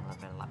lemon. A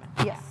little bit of lemon.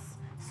 Yes.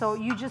 So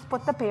you just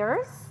put the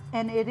pears,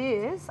 and it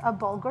is a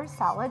bulgur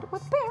salad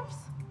with pears.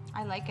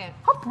 I like it.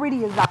 How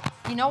pretty is that?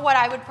 You know what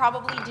I would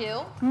probably do?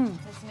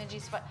 This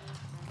Midgie's foot.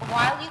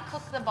 While you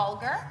cook the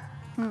bulgur,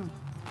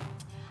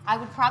 I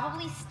would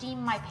probably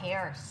steam my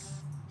pears.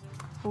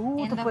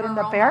 Ooh, to the put in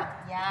the aroma.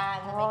 pear? Yeah.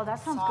 and then Oh, make that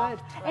it sounds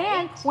soft, good. right?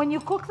 And when you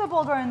cook the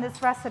bulgur in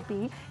this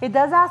recipe, it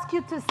does ask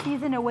you to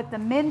season it with the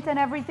mint and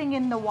everything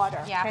in the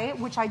water, Yeah. okay?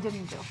 Which I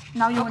didn't do.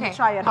 Now you want Okay. to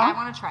try it, Yeah, huh? I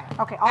want to try it.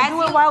 Okay, I'll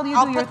do it while you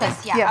do your put this,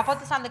 thing. Yeah, Yes. I'll put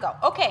this on the go.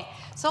 Okay,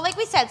 so like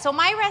we said, so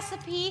my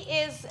recipe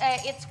is,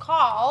 it's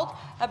called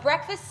a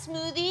breakfast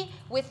smoothie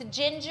with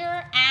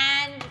ginger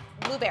and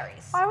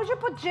blueberries. Why would you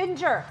put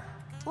ginger?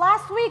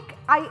 Last week,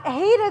 I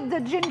hated the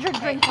ginger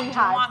drink we Do you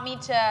had. want me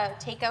to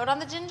take out on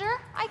the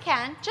ginger? I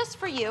can, just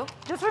for you.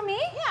 Just for me?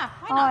 Yeah,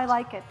 why Oh, not? I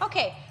like it.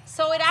 Okay,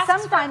 so it asks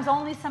Sometimes,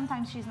 only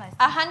sometimes she's nice. for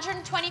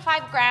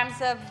 125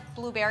 grams of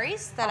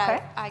blueberries that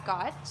Okay. I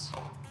got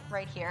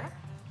right here. Are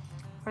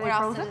What they else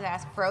frozen? does it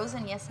ask?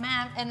 Frozen, yes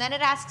ma'am. And then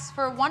it asks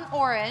for 1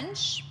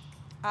 orange.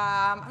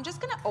 I'm just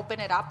gonna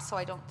open it up so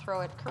I don't throw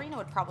it. Karina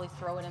would probably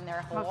throw it in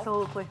there whole.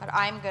 Absolutely. But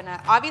I'm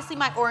gonna, obviously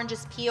my orange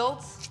is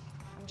peeled.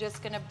 I'm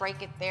just gonna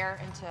break it there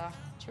into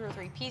 2 or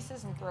 3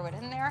 pieces and throw it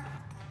in there.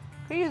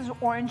 Can you use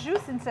orange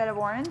juice instead of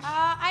orange?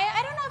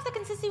 I don't know if the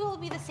consistency will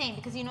be the same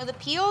because you know the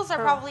peels are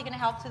True. probably gonna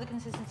help to the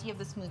consistency of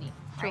the smoothie,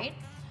 right?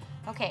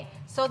 Okay,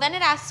 so then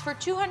it asks for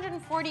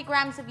 240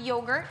 grams of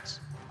yogurt.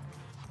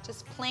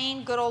 Just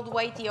plain good old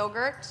white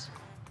yogurt.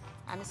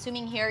 I'm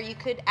assuming here you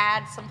could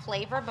add some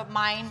flavor, but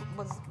mine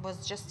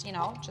was just, you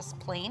know, just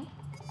plain.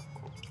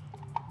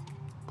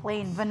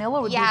 Plain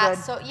vanilla would be Yeah,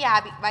 good. so yeah,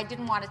 I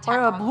didn't want to tack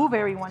Or a on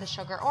blueberry one. the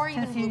sugar, or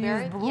even Since you use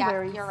blueberry.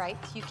 blueberries. Yeah, you're right,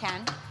 you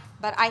can.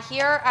 But I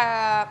hear,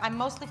 I'm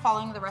mostly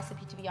following the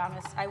recipe, to be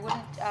honest. I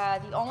wouldn't,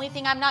 the only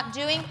thing I'm not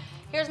doing,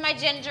 here's my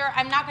ginger.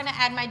 I'm not gonna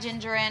add my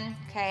ginger in,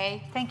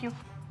 okay? Thank you.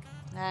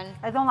 And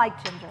I don't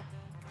like ginger.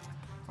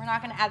 we're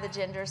not gonna add the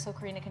ginger so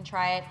Karina can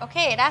try it.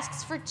 Okay, it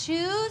asks for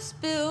 2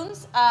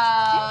 spoons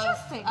of,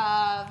 Interesting.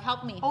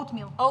 help me.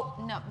 Oatmeal. Oh,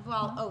 no,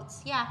 well,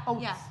 oats, yeah,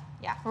 Oats.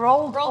 yeah.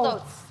 Rolled Rolled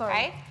oats, oats, sorry.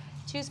 right?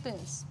 2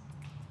 spoons,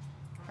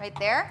 right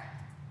there.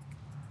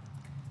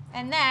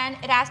 And then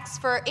it asks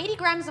for 80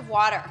 grams of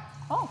water.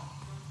 Oh,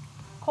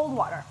 cold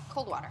water.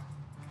 Cold water.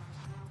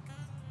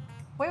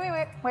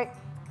 Wait.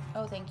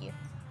 Oh, thank you.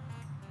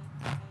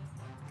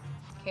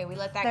 Okay, we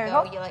let that There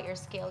go. you go. You let your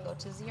scale go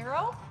to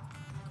 0.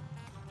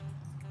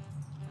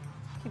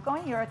 Keep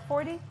going. You're at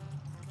 40,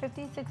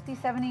 50, 60,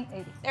 70,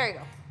 80. There you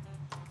go.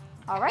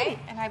 Alrighty. Okay,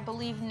 and I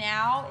believe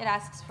now it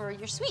asks for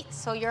your sweets.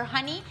 So your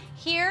honey,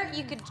 here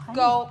you could Honey.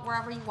 go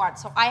wherever you want.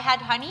 So I had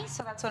honey,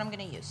 so that's what I'm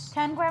gonna use.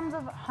 10 grams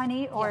of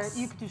honey, or Yes.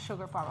 you could do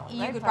sugar probably,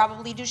 You right? could But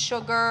probably do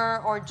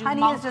sugar or do honey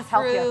monk is just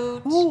healthier.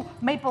 fruit, Ooh,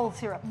 maple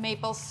syrup.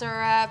 maple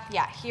syrup.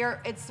 Yeah, here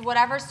it's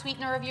whatever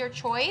sweetener of your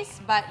choice,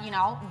 but you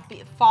know,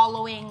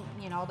 following,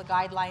 you know, the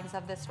guidelines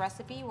of this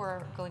recipe, we're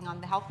going on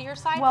the healthier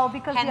side. Well,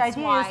 because the Hence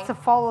idea why- is to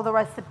follow the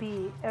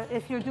recipe.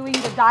 If you're doing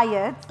the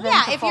diet, then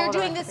yeah, to if follow you're the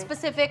doing this recipe.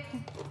 specific,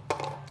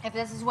 if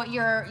this is what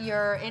you're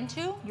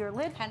into, Your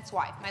lid. hence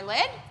why. My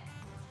lid,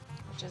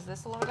 which is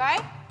this little guy.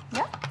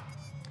 Yeah.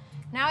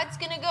 Now it's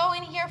gonna go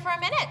in here for a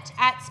minute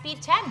at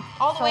speed 10,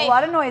 all the So way. a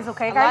lot of noise,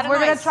 okay, A guys? lot of We're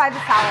gonna noise. try the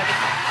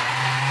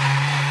salad.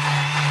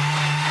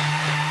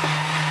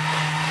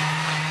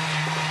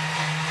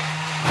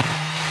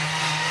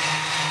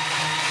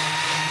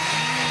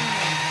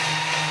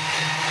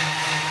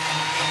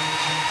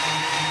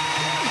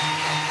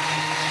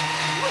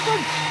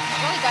 It's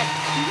really good.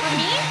 For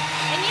me,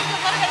 it needs a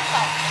little bit of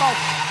salt. Salt.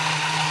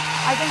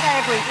 I think I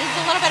agree. It needs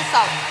a little bit of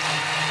salt.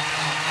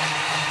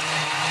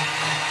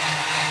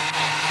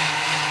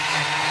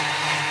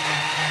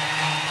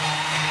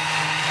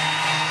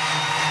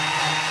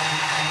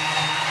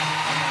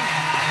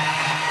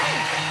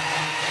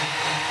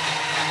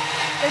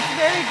 It's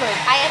very good.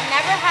 I had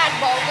never had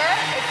bulgur.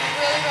 It's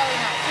really, really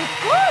nice. It's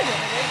good.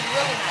 It is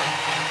really nice.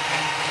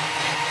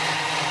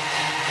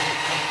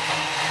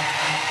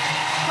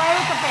 Try it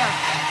with the pear.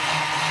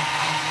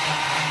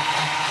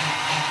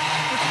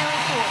 It's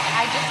really cool.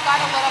 I just got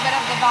a little bit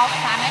of the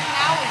balsamic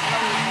now. It's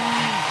really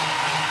good.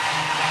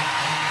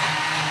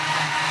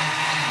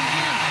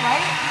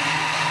 Right?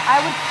 I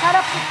would cut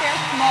up the pear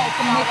small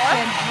to mix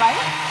Smaller? in,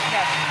 right?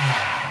 Yes.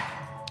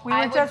 We I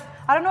were would- just,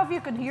 I don't know if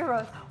you could hear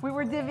us. We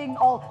were divvying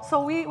all.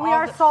 So we All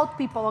are the- salt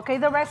people, okay?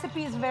 The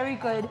recipe is very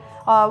good.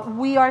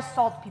 We are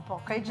salt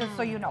people, okay? Just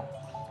so you know.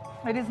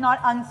 It is not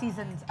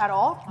unseasoned at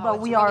all, Oh, but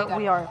it's we really are, good.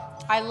 we are.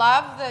 I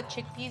love the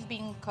chickpeas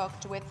being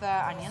cooked with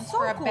the onions So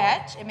for a cool.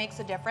 bit. It makes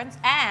a difference.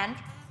 And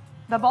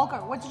The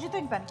bulgur, what did you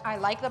think, Ben? I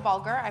like the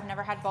bulgur. I've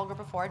never had bulgur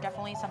before.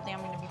 Definitely something I'm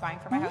going to be buying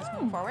for my house Mm.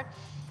 moving forward.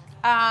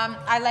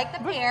 I like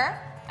the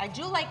pear. I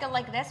do like it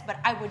like this, but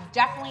I would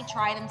definitely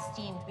try them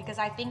steamed because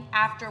I think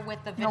after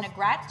with the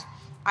vinaigrette,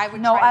 I would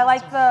No, try I them like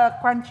steamed. the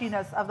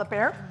crunchiness of the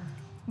pear,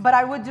 but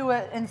I would do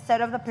it instead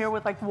of the pear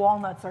with like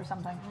walnuts or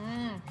something.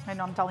 I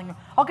know, I'm telling you.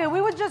 Okay,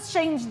 we would just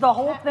change the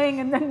whole thing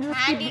and then just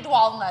Candied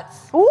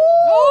walnuts. Ooh!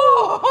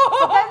 Ooh.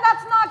 But then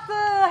that's not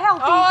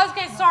healthy. Oh,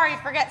 okay, sorry,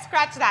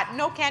 scratch that.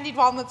 No candied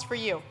walnuts for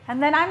you.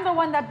 And then I'm the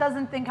one that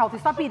doesn't think healthy.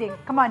 Stop eating.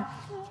 Come on.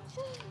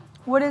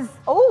 What is,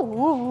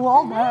 ooh,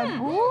 all done.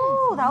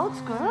 Ooh, that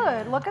looks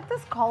good. Look at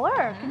this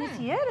color. Can you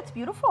see it? It's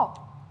beautiful.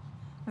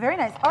 Very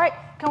nice. All right,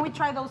 can we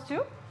try those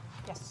too?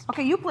 Yes.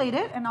 Okay, you played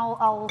it and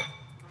I'll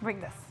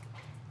bring this.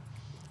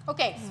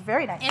 Okay. This is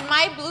very nice. In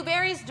my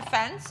blueberries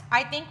defense,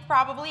 I think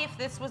probably if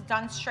this was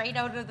done straight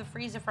out of the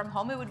freezer from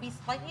home, it would be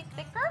slightly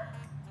thicker.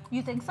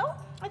 You think so?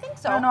 I think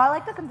so. I don't know. I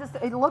like the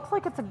consistency. It looks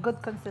like it's a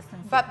good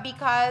consistency. But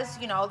because,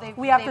 you know,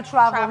 We have to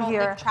travel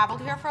here. They've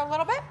traveled here for a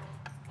little bit.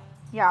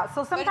 Yeah,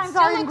 so sometimes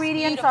still our looks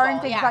ingredients beautiful,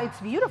 aren't yeah. exactly,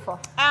 it's beautiful.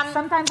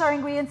 Sometimes our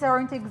ingredients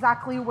aren't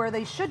exactly where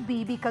they should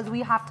be because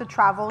we have to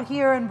travel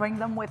here and bring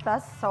them with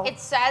us. So It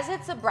says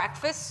it's a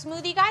breakfast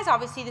smoothie, guys.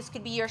 Obviously, this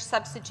could be your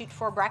substitute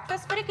for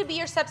breakfast, but it could be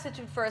your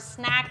substitute for a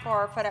snack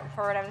or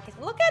for whatever the case.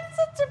 Look at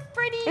such a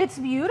pretty It's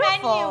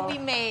beautiful. menu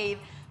we made.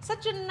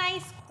 Such a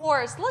nice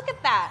course. Look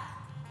at that.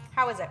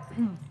 How is it?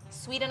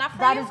 Sweet enough for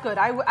that you? is good.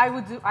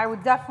 I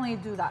would definitely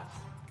do that.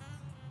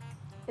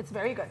 It's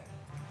very good.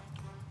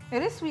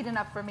 It is sweet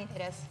enough for me.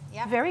 It is,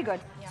 yeah. Very good.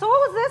 Yeah. So what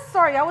was this?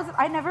 Sorry,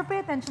 I never pay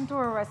attention to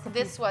a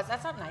recipe. That's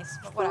not nice,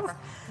 but whatever.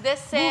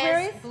 This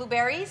Blueberries? is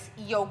blueberries,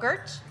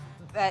 yogurt.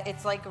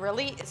 It's like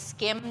really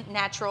skim,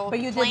 natural, But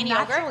you plain did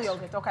natural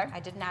yogurt, okay. I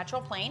did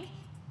natural plain.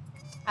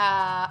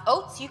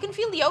 Oats, you can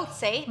feel the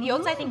oats, eh? The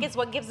oats, I think, is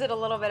what gives it a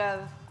little bit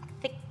of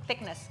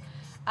thickness.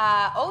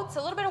 Oats,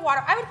 a little bit of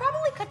water. I would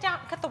probably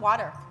cut the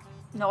water.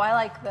 No,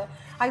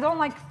 I don't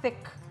like thick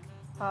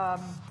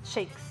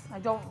shakes. I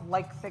don't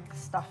like thick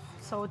stuff.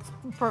 So it's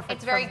perfect.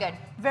 It's very for me. good.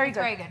 Very It's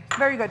good. very good.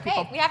 Very good,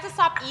 people. Hey, we have to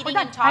stop eating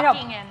done. and I know.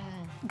 talking and...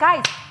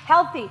 Guys,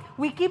 healthy.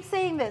 We keep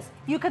saying this.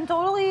 You can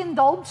totally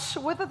indulge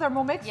with the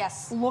Thermomix.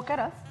 Yes. Look at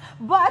us.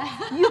 But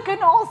you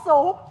can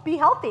also be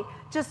healthy.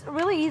 Just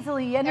really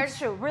easily, and it's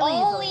true, really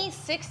only easily.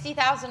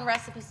 60,000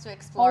 recipes to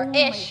explore,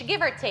 Only. ish,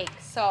 give or take.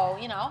 So,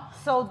 you know.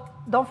 So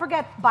don't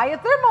forget, buy a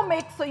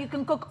Thermomix so you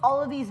can cook all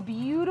of these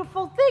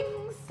beautiful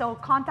things. So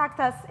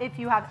contact us if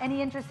you have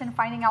any interest in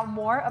finding out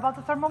more about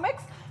the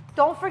Thermomix.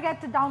 Don't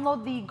forget to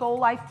download the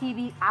Golive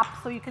TV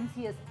app so you can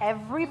see us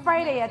every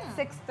Friday at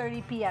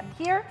 6:30 p.m.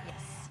 here. Yes.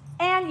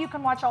 And you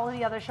can watch all of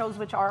the other shows,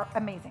 which are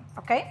amazing,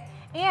 okay?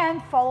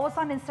 And follow us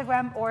on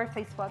Instagram or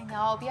Facebook.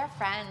 No, be our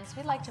friends.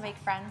 We like to make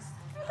friends.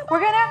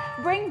 We're gonna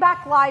bring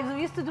back lives.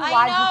 We used to do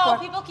lives before. I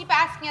know. People keep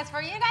asking us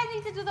for, you guys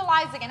need to do the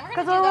lives again. We're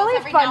gonna do those really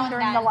every fun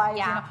during the lives.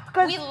 Yeah. You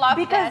know?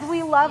 Because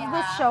we love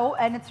this show,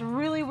 and it's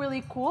really,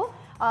 really cool.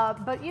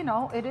 But you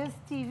know, it is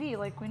TV.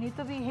 Like, we need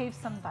to behave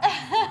sometimes.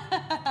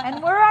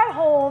 And we're at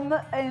home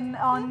and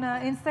on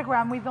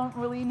Instagram. We don't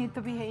really need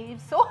to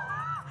behave, so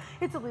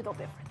it's a little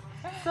different.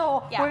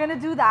 So we're gonna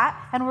do that,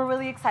 and we're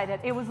really excited.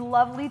 It was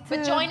lovely to.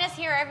 But join us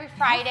here every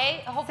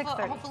Friday.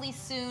 Hopefully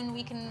soon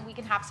we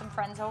can have some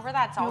friends over.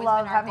 That's always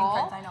been our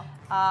goal. Friends, I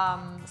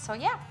know. So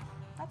yeah,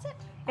 that's it.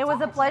 It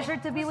was a pleasure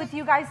to be with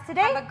you guys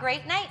today. Have a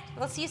great night.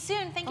 We'll see you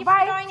soon. Thank you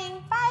for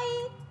joining.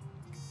 Bye.